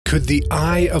Could the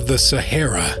Eye of the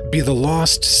Sahara be the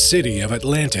Lost City of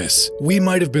Atlantis? We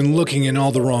might have been looking in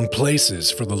all the wrong places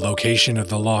for the location of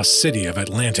the Lost City of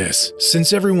Atlantis,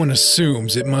 since everyone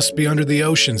assumes it must be under the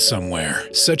ocean somewhere,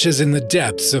 such as in the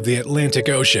depths of the Atlantic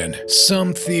Ocean.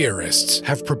 Some theorists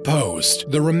have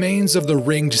proposed the remains of the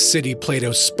ringed city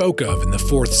Plato spoke of in the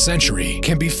 4th century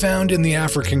can be found in the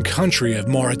African country of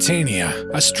Mauritania.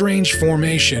 A strange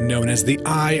formation known as the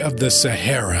Eye of the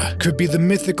Sahara could be the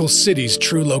mythical city's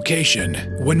true location.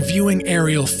 When viewing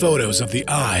aerial photos of the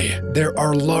eye, there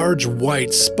are large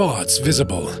white spots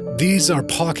visible. These are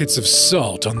pockets of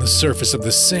salt on the surface of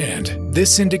the sand.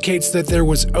 This indicates that there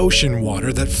was ocean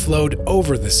water that flowed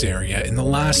over this area in the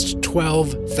last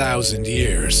 12,000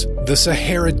 years. The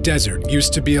Sahara Desert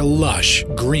used to be a lush,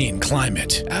 green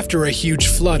climate. After a huge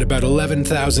flood about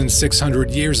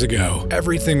 11,600 years ago,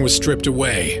 everything was stripped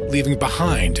away, leaving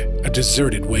behind a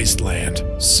deserted wasteland.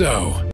 So,